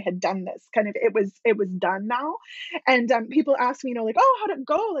time that I had done this, kind of it was done now, and people asked me, like, "Oh, how'd it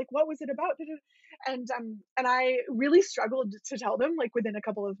go? Like, what was it about?" And I really struggled to tell them like within a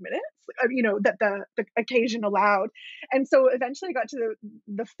couple of minutes, that the occasion allowed, and so eventually I got to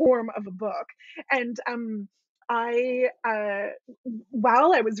the form of a book. And I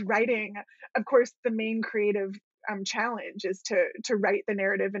while I was writing, of course, the main creative challenge is to write the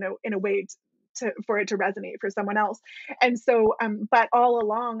narrative in a way for it to resonate for someone else. And so, but all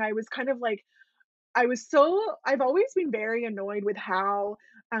along, I was kind of like, I've always been very annoyed with how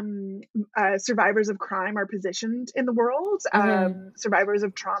survivors of crime are positioned in the world, Mm-hmm. survivors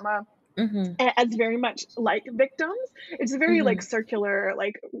of trauma Mm-hmm. as very much like victims. It's very like Mm-hmm. circular,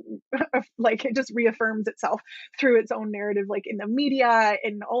 like like it just reaffirms itself through its own narrative, like in the media,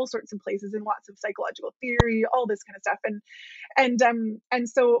 in all sorts of places, in lots of psychological theory, all this kind of stuff. And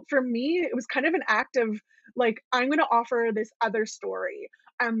so for me, it was kind of an act of like, I'm going to offer this other story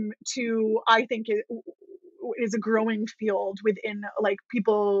to, I think, is a growing field within like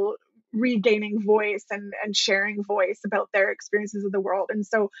people regaining voice and sharing voice about their experiences of the world. And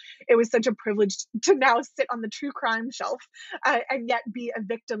so it was such a privilege to now sit on the true crime shelf, and yet be a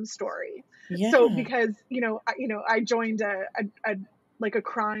victim story. So Yeah. because I joined a like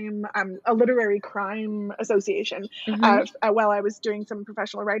a literary crime association, Mm-hmm. while I was doing some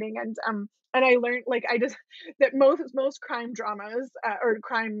professional writing, and I learned, like, I just that most crime dramas, or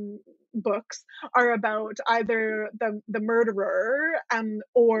crime books, are about either the murderer,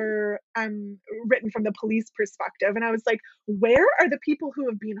 or written from the police perspective. And I was like, where are the people who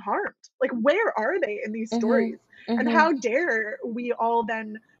have been harmed? Like, where are they in these Mm-hmm. stories? And Mm-hmm. how dare we all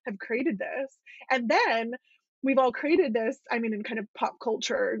then have created this? And then we've all created this, I mean, in kind of pop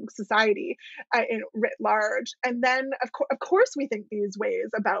culture society, in writ large. And then, of course, we think these ways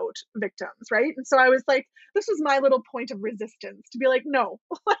about victims, right? And so I was like, this was my little point of resistance, to be like, no,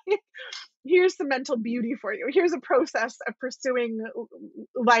 like, here's some mental beauty for you. Here's a process of pursuing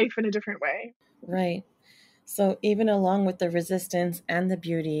life in a different way. Right. So even along with the resistance and the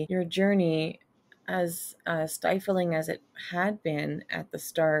beauty, your journey, as stifling as it had been at the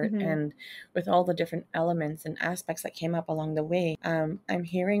start, Hmm. and with all the different elements and aspects that came up along the way, I'm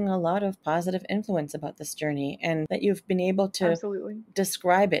hearing a lot of positive influence about this journey, and that you've been able to Absolutely.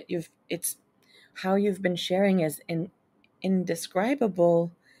 describe it. It's how you've been sharing is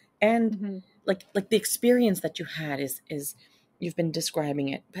indescribable, and Hmm. like the experience that you had is you've been describing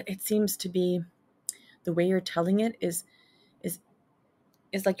it, but it seems to be the way you're telling it is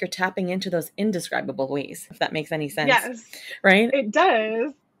is like you're tapping into those indescribable ways, if that makes any sense, Yes, right? it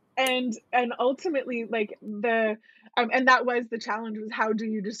does. And ultimately, like, and that was the challenge, was how do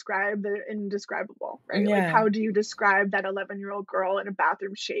you describe the indescribable, right? Like, Yeah, how do you describe that 11-year-old girl in a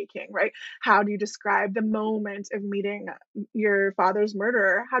bathroom shaking, right? How do you describe the moment of meeting your father's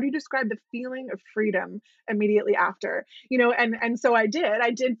murderer? How do you describe the feeling of freedom immediately after? And so I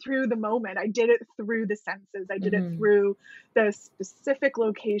did through the moment. I did it through the senses. I did it mm-hmm. through the specific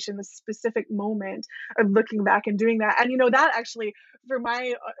location, the specific moment of looking back and doing that. And that actually, for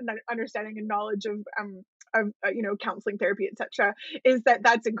my understanding and knowledge of counseling, therapy, etc., is that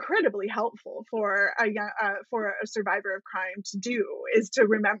that's incredibly helpful for a survivor of crime to do, is to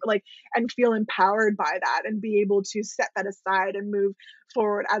remember, like, and feel empowered by that and be able to set that aside and move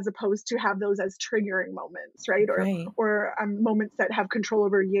forward, as opposed to have those as triggering moments, right? or Right. or moments that have control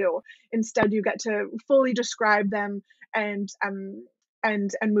over you. Instead, you get to fully describe them, and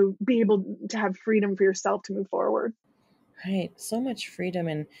be able to have freedom for yourself to move forward. Right. So much freedom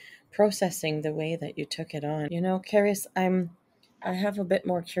in processing the way that you took it on. Carys, I have a bit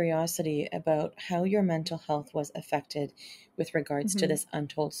more curiosity about how your mental health was affected with regards to Hmm. this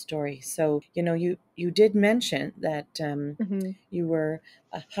untold story. So, you did mention that Hmm. you were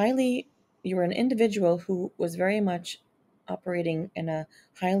a highly you were an individual who was very much operating in a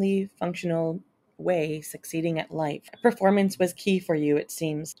highly functional way, succeeding at life. Performance was key for you, it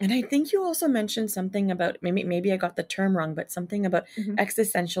seems. And I think you also mentioned something about, maybe I got the term wrong, but something about Hmm.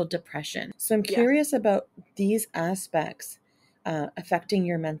 existential depression. So I'm Yes. curious about these aspects affecting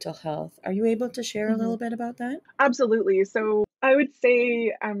your mental health. Are you able to share a Hmm. little bit about that? Absolutely. So I would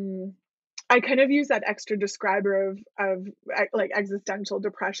say, I kind of use that extra describer of like existential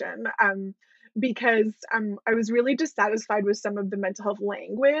depression, because I was really dissatisfied with some of the mental health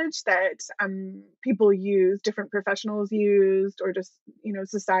language that people use, different professionals used, or just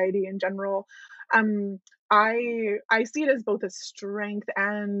society in general. Um, I see it as both a strength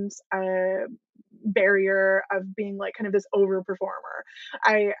and a barrier of being, like, kind of this overperformer.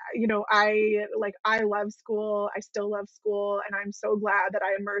 I love school. I still love school, and I'm so glad that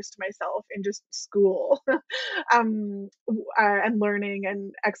I immersed myself in just school, and learning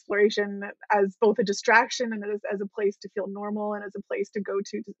and exploration, as both a distraction and as a place to feel normal, and as a place to go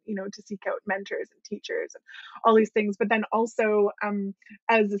to seek out mentors and teachers and all these things. But then also,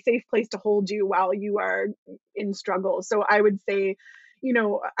 as a safe place to hold you while you are in struggle. So I would say,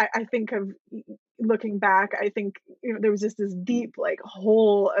 I think of, looking back, I think, there was just this deep, like,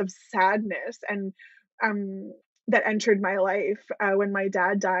 hole of sadness, and um that entered my life when my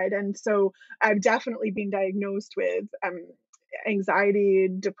dad died. And so I've definitely been diagnosed with anxiety,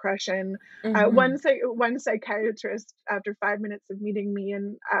 depression. Mm-hmm. One psychiatrist, after 5 minutes of meeting me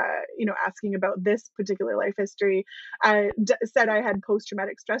and asking about this particular life history, said I had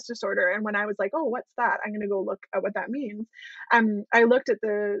post-traumatic stress disorder. And when I was like, "Oh, what's that? I'm going to go look at what that means." I looked at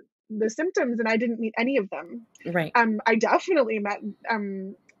the symptoms, and I didn't meet any of them. Right. I definitely met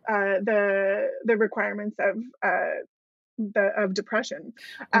the requirements of depression,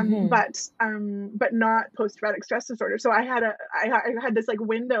 Mm-hmm. but not post traumatic stress disorder. So I had this, like,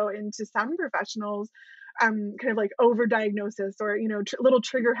 window into some professionals, kind of like over diagnosis, or little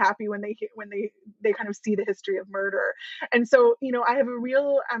trigger happy when they kind of see the history of murder. And so, I have a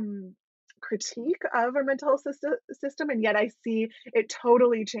real critique of our mental health system, and yet I see it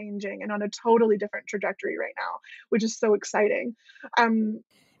totally changing and on a totally different trajectory right now, which is so exciting. um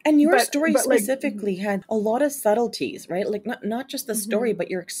And your story but like, specifically had a lot of subtleties, right? Like not just the story, mhm,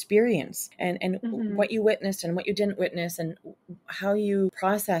 but your experience and mhm, what you witnessed and what you didn't witness and how you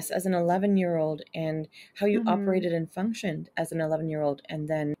process as an 11-year-old and how you mhm, operated and functioned as an 11-year-old and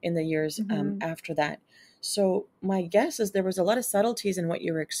then in the years mhm. after that. So my guess is there was a lot of subtleties in what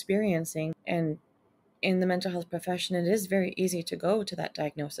you were experiencing, and in the mental health profession, it is very easy to go to that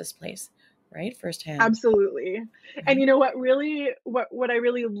diagnosis place, right? Firsthand, Absolutely. And right? what I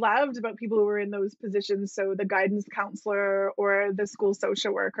really loved about people who were in those positions, so the guidance counselor or the school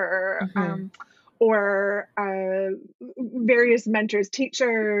social worker, Mm-hmm. or various mentors,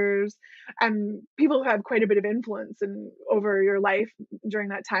 teachers, people who have quite a bit of influence over your life during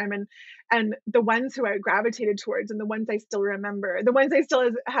that time. And the ones who I gravitated towards, and the ones I still remember, the ones I still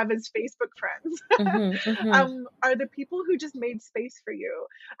have as Facebook friends, Mm-hmm. Mm-hmm. are the people who just made space for you,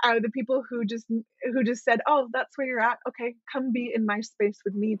 are the people who just said, "Oh, that's where you're at. Okay, come be in my space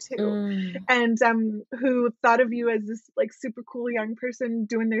with me too," Mm. and who thought of you as this, like, super cool young person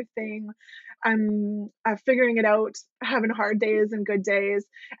doing their thing, figuring it out, having hard days and good days,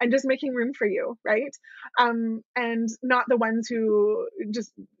 and just making room for you, right? And not the ones who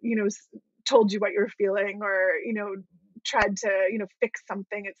just, told you what you're feeling, or, tried to, fix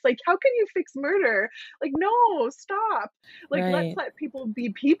something. It's like, how can you fix murder? Like, no, stop. Like, let's Right. let people be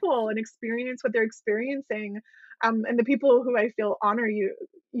people and experience what they're experiencing. And the people who I feel honor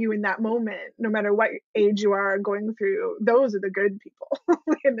you in that moment, no matter what age you are going through, those are the good people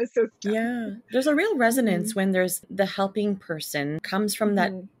in the system. Yeah. There's a real resonance Mhm. when there's the helping person comes from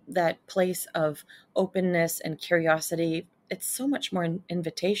Mhm. that place of openness and curiosity. It's so much more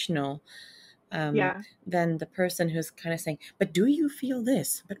invitational, um, Yeah. than the person who's kind of saying, but do you feel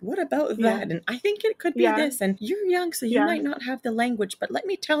this? But what about that? Yes. And I think it could be Yes. this. And you're young, so you might Yes. not have the language, but let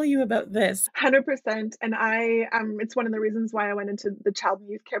me tell you about this. 100%. And it's one of the reasons why I went into the child and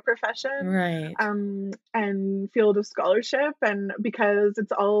youth care profession, Right. and field of scholarship, and because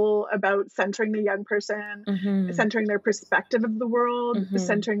it's all about centering the young person, Mm-hmm. centering their perspective of the world, Mm-hmm.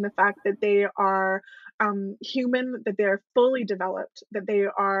 centering the fact that they are human, that they're fully developed, that they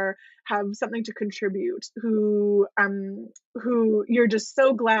are have something to contribute, who you're just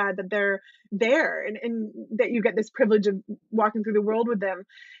so glad that they're there, and that you get this privilege of walking through the world with them.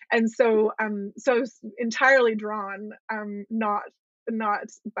 And so so I was entirely drawn, not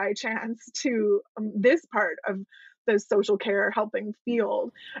by chance, to this part of the social care helping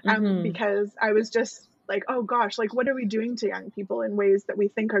field, Mm-hmm. because I was just like, oh gosh, like, what are we doing to young people in ways that we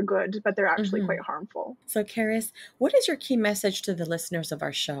think are good but they're actually Mm-hmm. quite harmful? So, Carys, what is your key message to the listeners of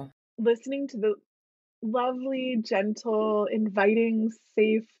our show? Listening to the lovely, gentle, inviting,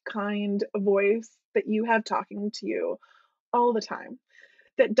 safe, kind voice that you have talking to you all the time,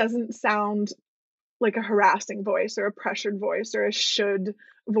 that doesn't sound like a harassing voice or a pressured voice or a should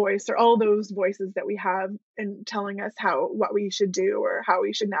voice, or all those voices that we have in telling us how what we should do or how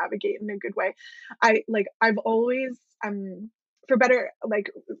we should navigate in a good way. I've always, for better,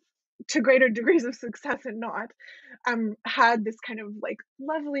 like, to greater degrees of success and not, had this kind of like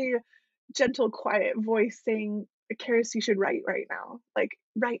lovely, gentle, quiet voice saying, Karis, you should write right now. Like,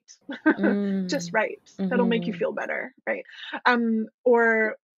 write. Just Mm. write. That'll make you Mm-hmm. feel better, right?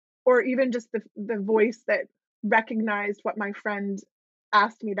 Or even just the voice that recognized what my friend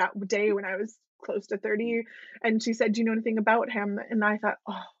asked me that day when I was close to 30. And she said, do you know anything about him? And I thought,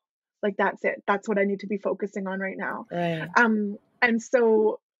 oh, like, that's it. That's what I need to be focusing on right now. Right. And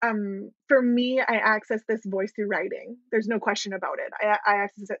so, for me, I access this voice through writing. There's no question about it. I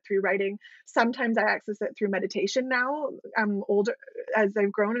access it through writing. Sometimes I access it through meditation now. Older, as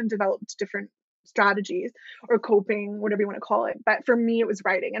I've grown and developed different strategies or coping, whatever you want to call it. But for me, it was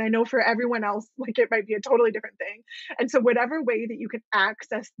writing. And I know for everyone else, like, it might be a totally different thing. And so, whatever way that you can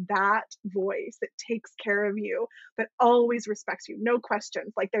access that voice that takes care of you, that always respects you, no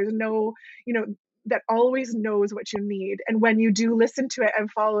questions, like, there's no, you know, that always knows what you need. And when you do listen to it and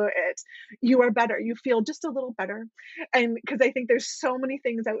follow it, you are better. You feel just a little better. And because I think there's so many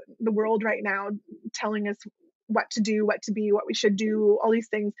things out in the world right now telling us what to do, what to be, what we should do, all these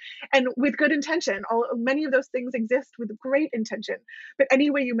things, and with good intention. Many of those things exist with great intention. But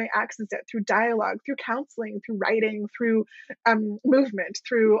any way you may access it, through dialogue, through counseling, through writing, through movement,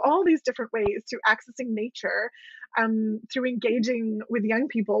 through all these different ways, through accessing nature, through engaging with young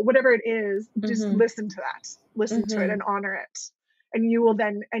people, whatever it is, just Mm-hmm. listen to that, listen to it Mm-hmm. and honor it. And you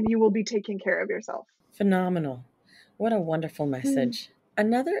will be taking care of yourself. Phenomenal. What a wonderful Mm. message.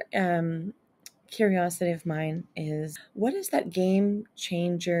 Another curiosity of mine is, what is that game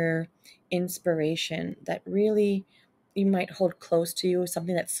changer inspiration that really you might hold close to you,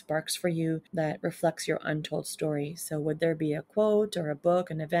 something that sparks for you that reflects your untold story? So, would there be a quote or a book,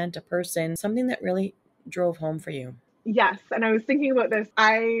 an event, a person, something that really drove home for you? Yes, and I was thinking about this.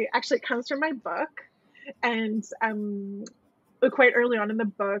 I actually, it comes from my book, and quite early on in the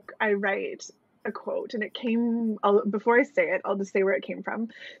book, I write a quote, and it came. Before I say it, I'll just say where it came from.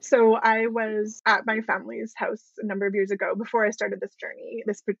 So I was at my family's house a number of years ago, before I started this journey,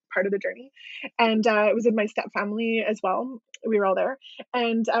 this part of the journey, and it was with my step family as well. We were all there,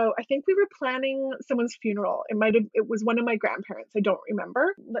 and I think we were planning someone's funeral. It was one of my grandparents. I don't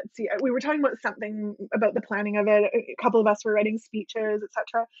remember. Let's see. We were talking about something about the planning of it. A couple of us were writing speeches,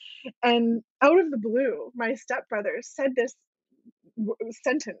 etc. And out of the blue, my stepbrother said this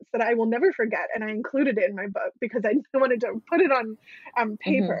sentence that I will never forget, and I included it in my book because I wanted to put it on Mm-hmm.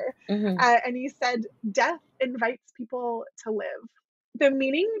 paper. Mm-hmm. And he said, "Death invites people to live." The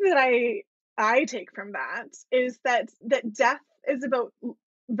meaning that I take from that is that death is about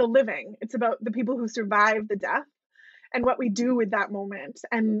the living. It's about the people who survive the death and what we do with that moment,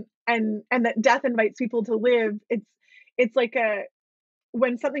 and that death invites people to live. It's like a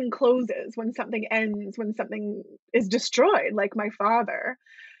when something closes, when something ends, when something is destroyed, like my father,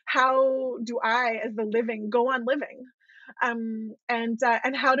 how do I, as the living, go on living?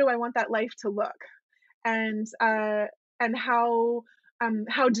 And how do I want that life to look? And and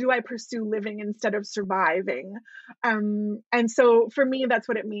how do I pursue living instead of surviving? And so for me, that's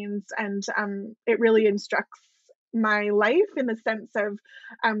what it means, and it really instructs my life in the sense of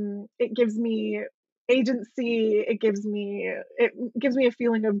it gives me agency. It gives me a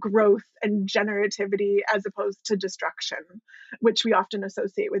feeling of growth and generativity as opposed to destruction, which we often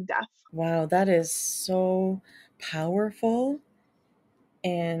associate with death. Wow, that is so powerful.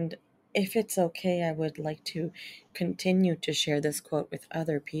 And if it's okay, I would like to continue to share this quote with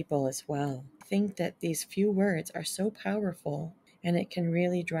other people as well. I think that these few words are so powerful and it can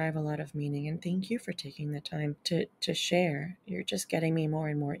really drive a lot of meaning. And thank you for taking the time to share. You're just getting me more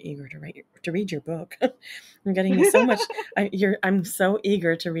and more eager to read your book. I'm getting me so much. I'm so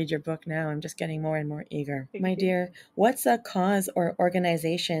eager to read your book now. I'm just getting more and more eager. Thank My you. dear, what's a cause or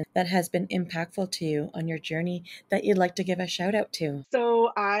organization that has been impactful to you on your journey that you'd like to give a shout out to?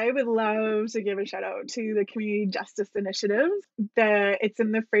 So I would love to give a shout out to the Community Justice Initiative. It's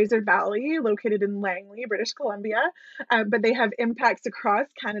in the Fraser Valley, located in Langley, British Columbia, but they have impacts across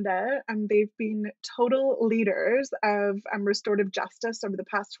Canada. They've been total leaders of restorative justice over the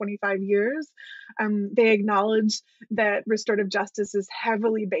past 25 years. They acknowledge that restorative justice is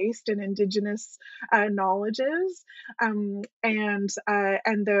heavily based in Indigenous knowledges, and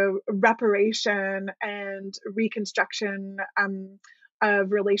the reparation and reconstruction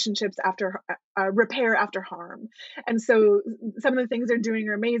of relationships after repair after harm. And so some of the things they're doing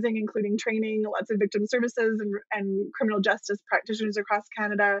are amazing, including training lots of victim services and criminal justice practitioners across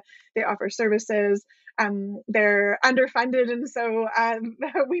Canada. They offer services. They're underfunded, and so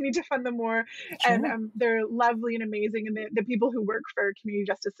we need to fund them more. And Sure. they're lovely and amazing. And the people who work for community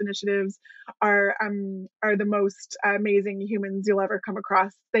justice initiatives are the most amazing humans you'll ever come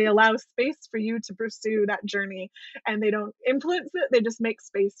across. They allow space for you to pursue that journey, and they don't influence it. They just make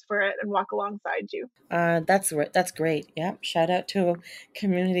space for it and walk alongside you. That's great. Yeah. Shout out to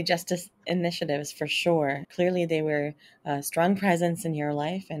community justice initiatives for sure. Clearly, they were a strong presence in your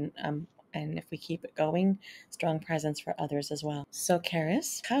life, and if we keep it going, strong presence for others as well. So,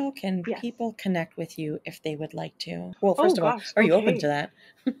 Carys, how can Yes. people connect with you if they would like to? Well, Oh first of all, gosh. are you open to Okay.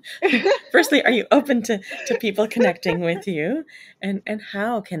 that? Firstly, are you open to people connecting with you, and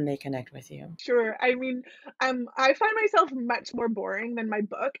how can they connect with you? Sure. I mean, I find myself much more boring than my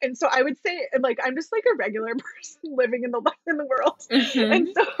book, and so I would say, like, I'm just like a regular person living in the world, and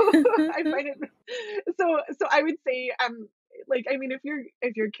Mm-hmm. so I find it. So I would say, like, I mean, if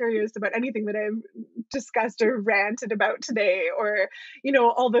you're curious about anything that I've discussed or ranted about today, or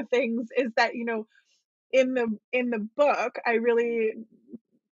all the things, is that in the book, I really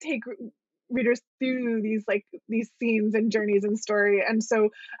take readers through these scenes and journeys and story. And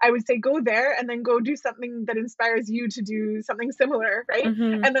so I would say go there and then go do something that inspires you to do something similar, right?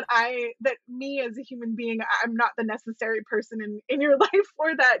 Mm-hmm. And that me as a human being, I'm not the necessary person in your life,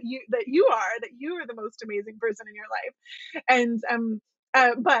 or that you are the most amazing person in your life. And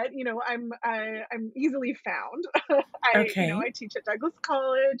but I'm easily found. Okay. I teach at Douglas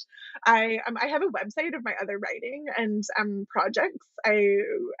College. I have a website of my other writing and projects.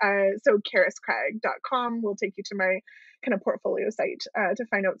 So CarysCragg.com will take you to my kind of portfolio site to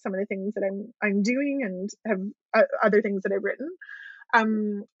find out some of the things that I'm doing, and have other things that I've written.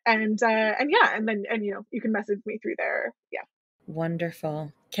 And yeah, and you can message me through there. Yeah.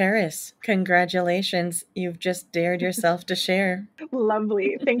 Wonderful. Carys, congratulations. You've just dared yourself to share.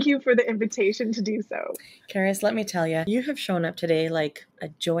 Lovely. Thank you for the invitation to do so. Carys, let me tell you, you have shown up today like a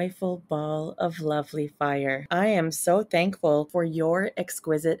joyful ball of lovely fire. I am so thankful for your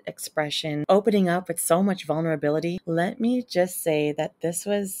exquisite expression, opening up with so much vulnerability. Let me just say that this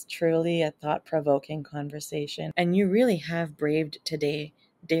was truly a thought-provoking conversation, and you really have braved today,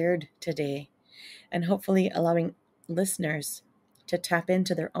 dared today, and hopefully allowing listeners to tap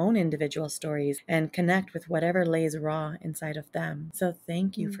into their own individual stories and connect with whatever lays raw inside of them. So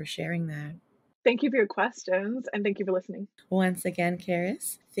thank you Mm. for sharing that. Thank you for your questions, and thank you for listening. Once again,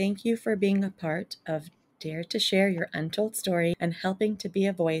 Carys, thank you for being a part of Dare to Share Your Untold Story and helping to be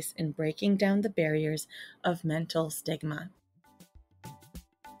a voice in breaking down the barriers of mental stigma.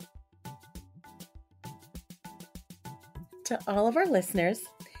 To all of our listeners,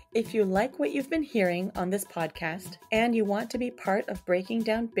 if you like what you've been hearing on this podcast and you want to be part of breaking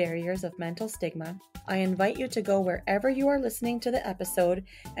down barriers of mental stigma, I invite you to go wherever you are listening to the episode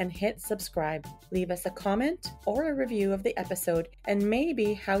and hit subscribe. Leave us a comment or a review of the episode and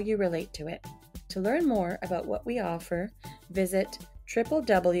maybe how you relate to it. To learn more about what we offer, visit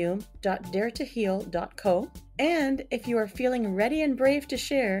www.daretoheal.co. And if you are feeling ready and brave to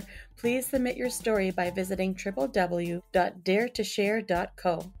share, please submit your story by visiting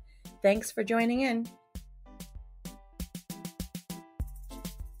www.daretoshare.co. Thanks for joining in.